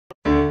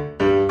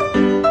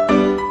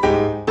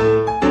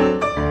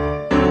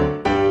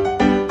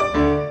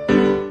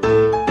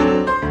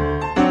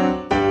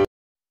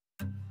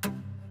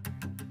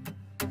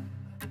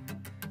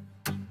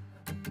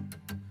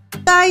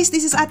guys,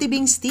 this is Ate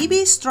Bing's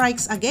TV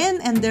strikes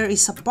again, and there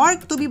is a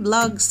park to be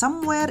vlogged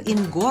somewhere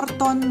in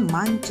Gorton,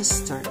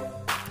 Manchester.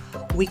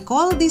 We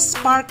call this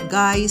park,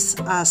 guys,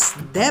 as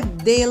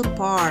Debdale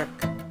Park.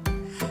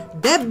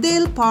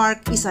 Debdale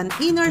Park is an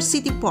inner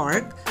city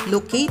park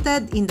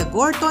located in the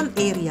Gorton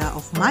area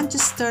of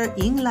Manchester,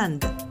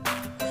 England,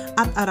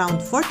 at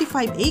around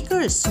 45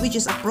 acres, which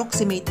is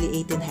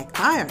approximately 18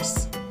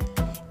 hectares.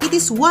 It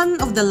is one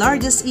of the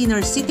largest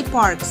inner city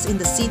parks in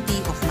the city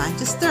of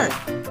Manchester.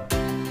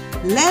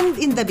 Land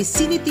in the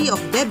vicinity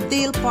of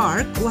Debdale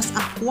Park was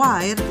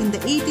acquired in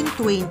the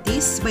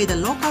 1820s by the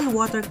local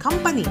water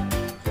company,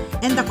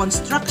 and the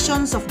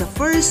constructions of the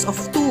first of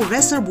two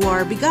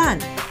reservoirs began.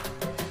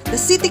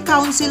 The city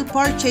council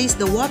purchased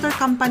the water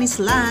company's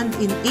land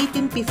in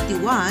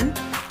 1851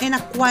 and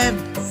acquired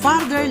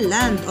further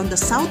land on the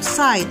south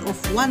side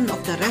of one of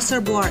the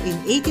reservoirs in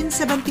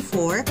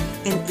 1874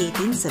 and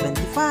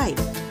 1875.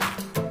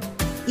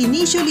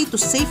 Initially to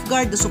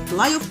safeguard the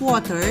supply of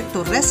water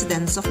to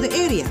residents of the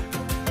area.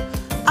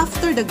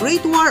 After the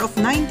Great War of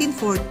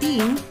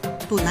 1914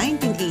 to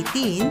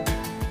 1918,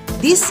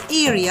 this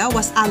area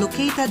was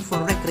allocated for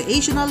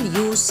recreational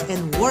use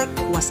and work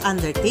was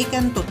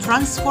undertaken to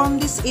transform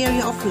this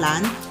area of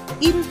land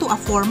into a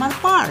formal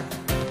park.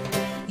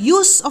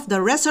 Use of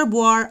the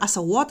reservoir as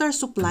a water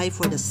supply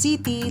for the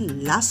city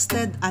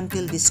lasted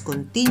until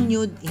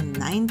discontinued in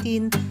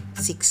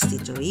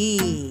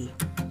 1963.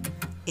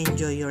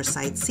 Enjoy your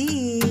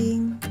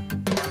sightseeing!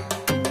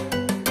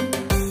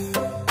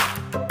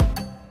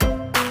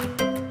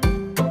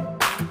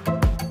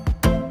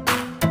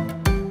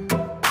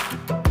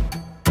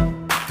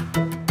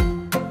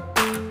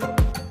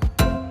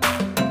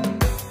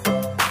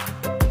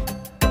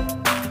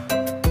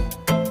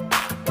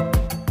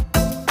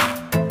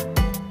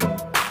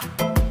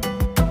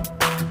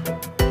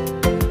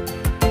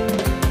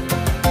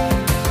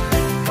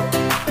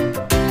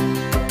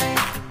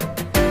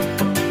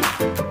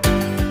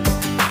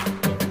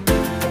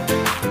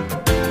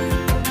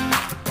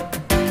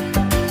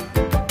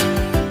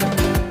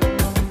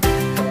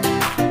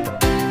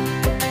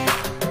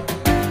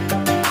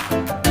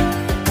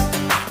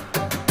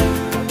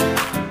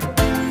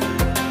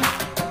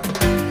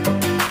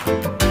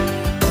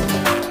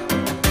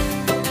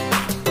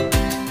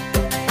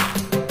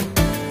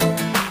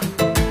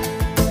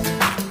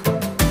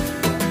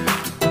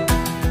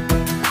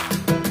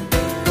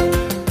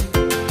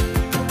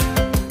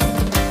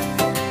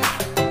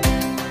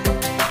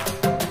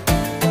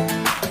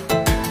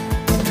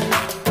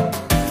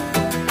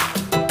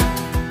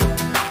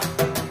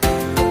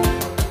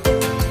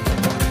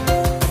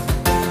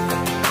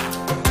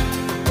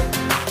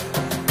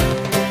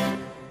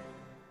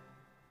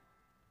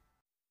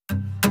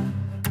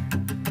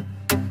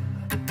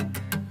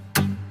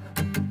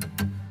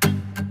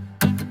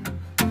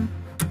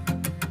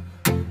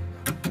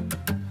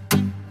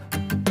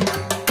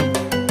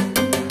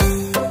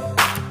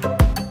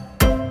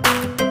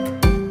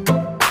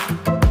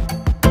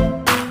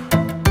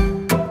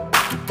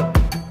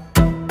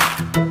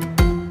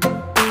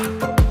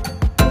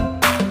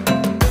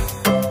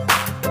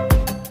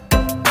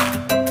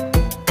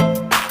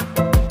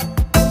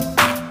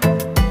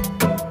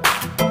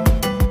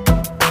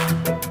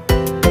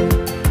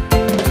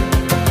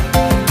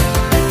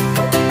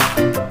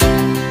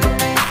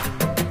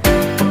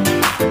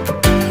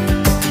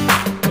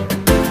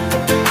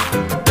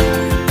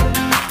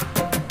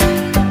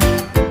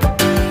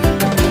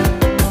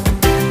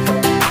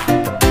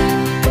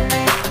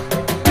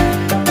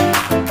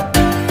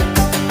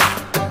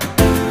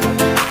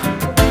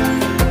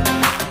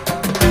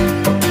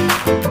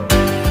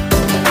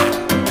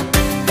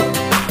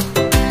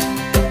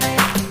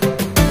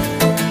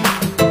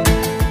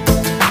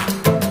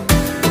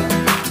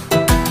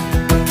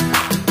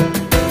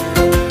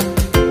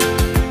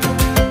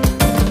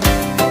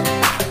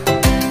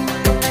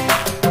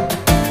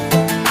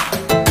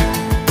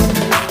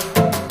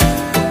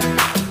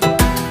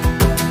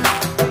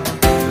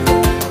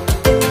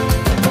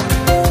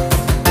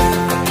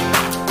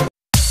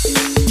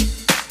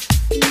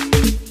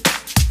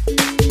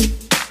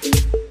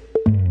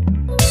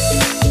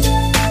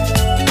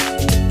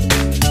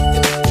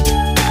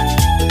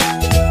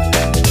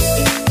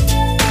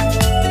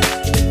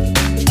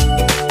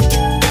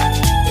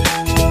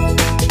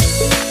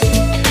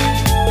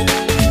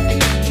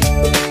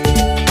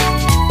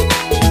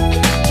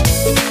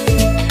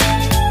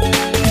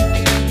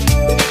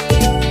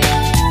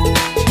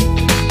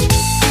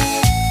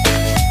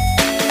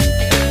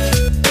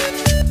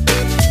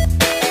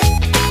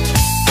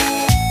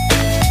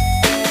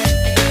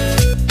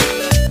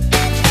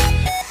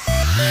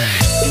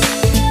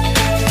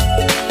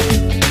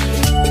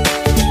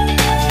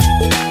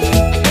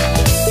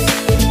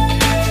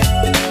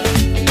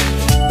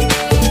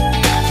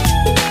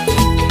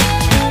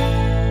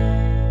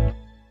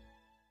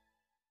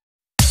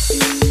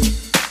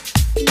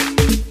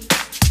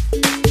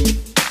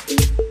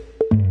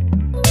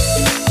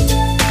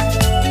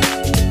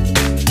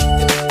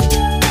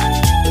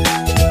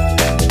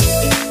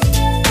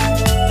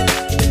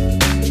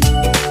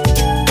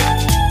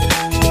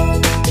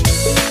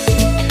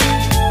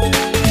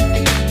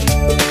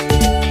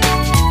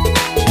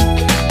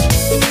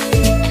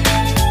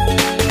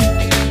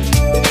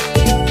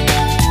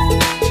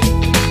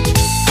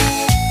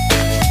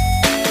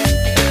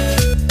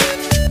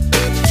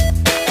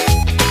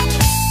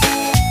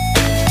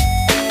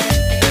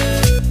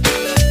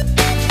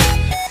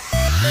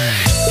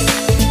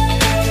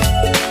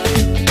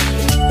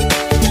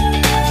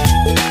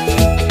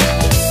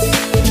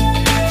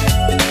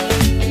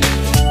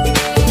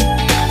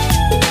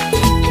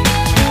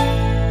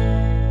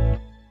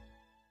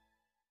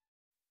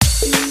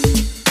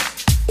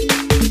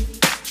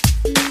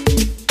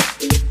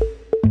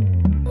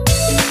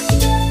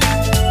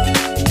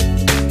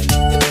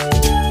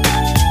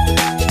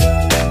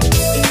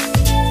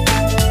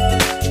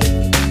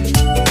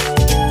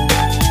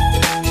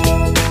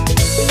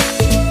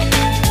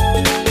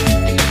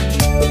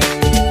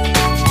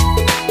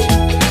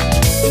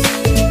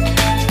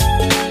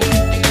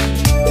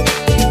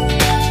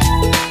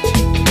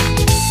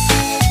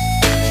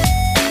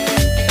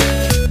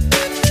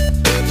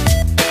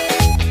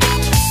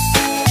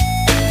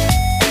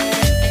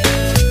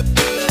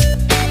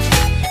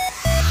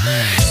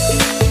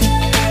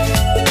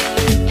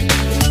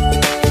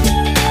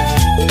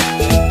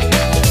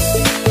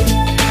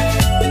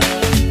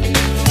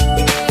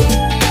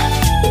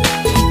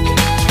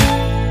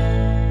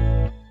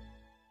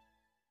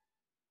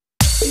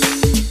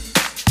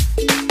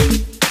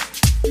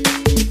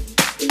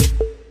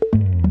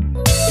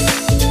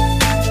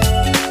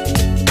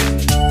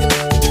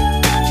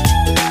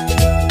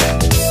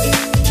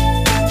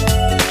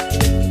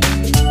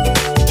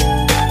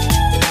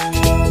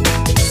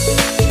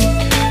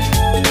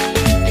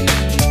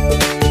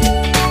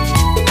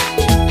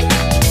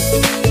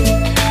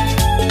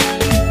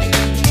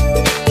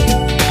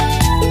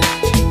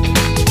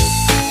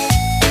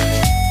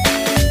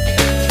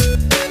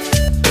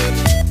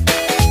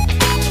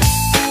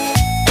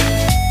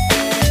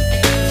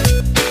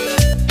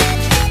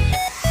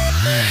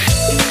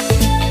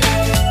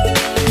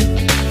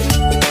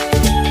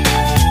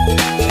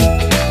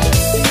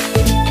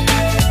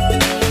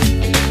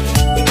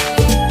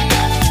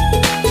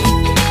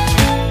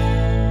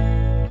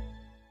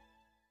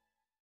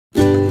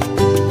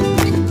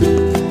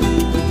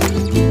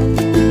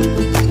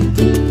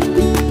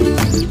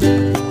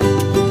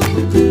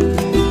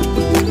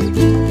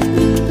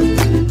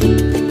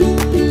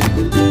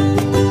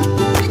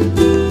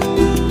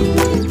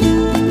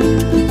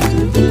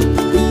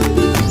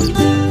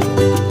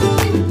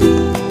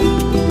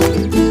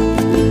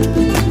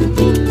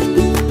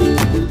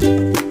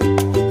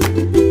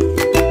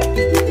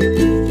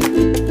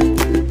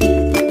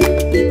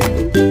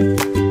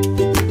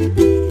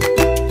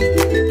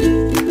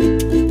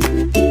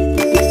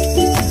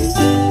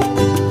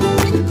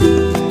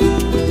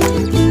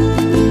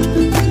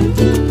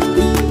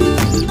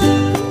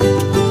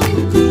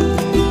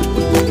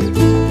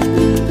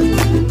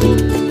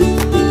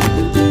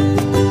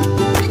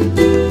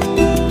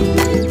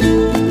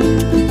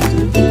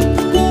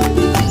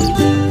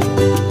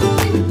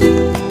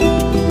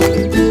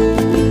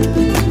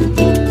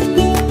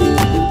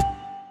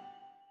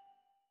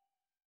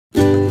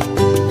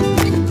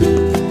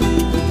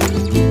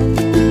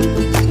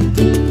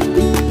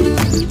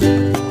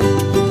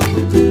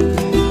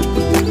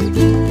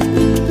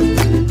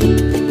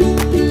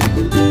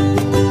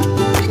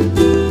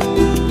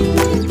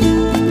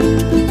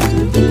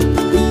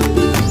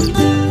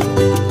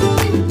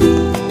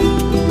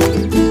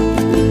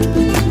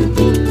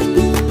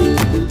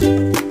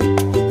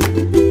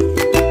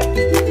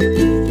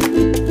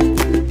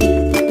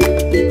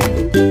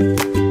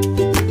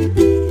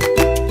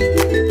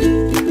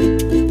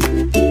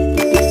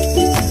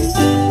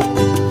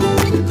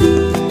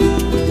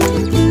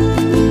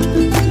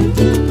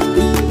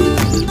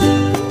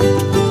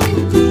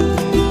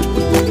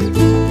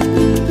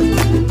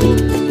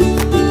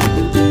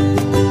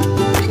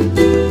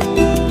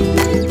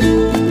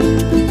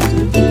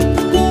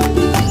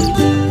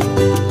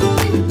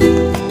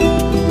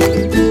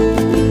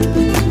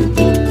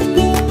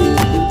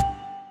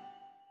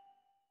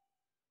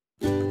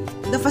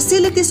 The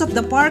facilities of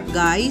the park,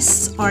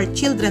 guys, are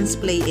children's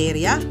play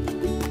area,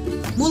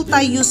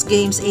 multi-use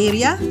games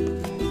area,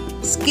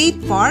 skate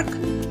park,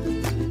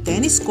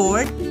 tennis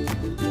court,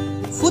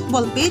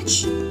 football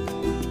pitch,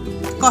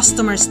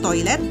 customer's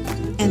toilet,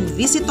 and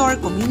visitor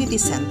community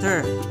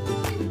center.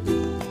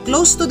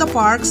 Close to the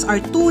parks are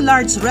 2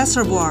 large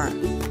reservoirs,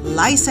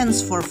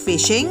 licensed for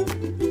fishing,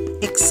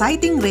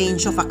 exciting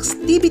range of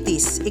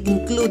activities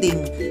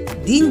including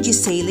dinghy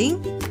sailing,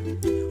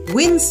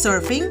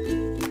 windsurfing,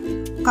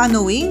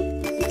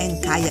 canoeing, and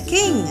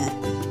kayaking.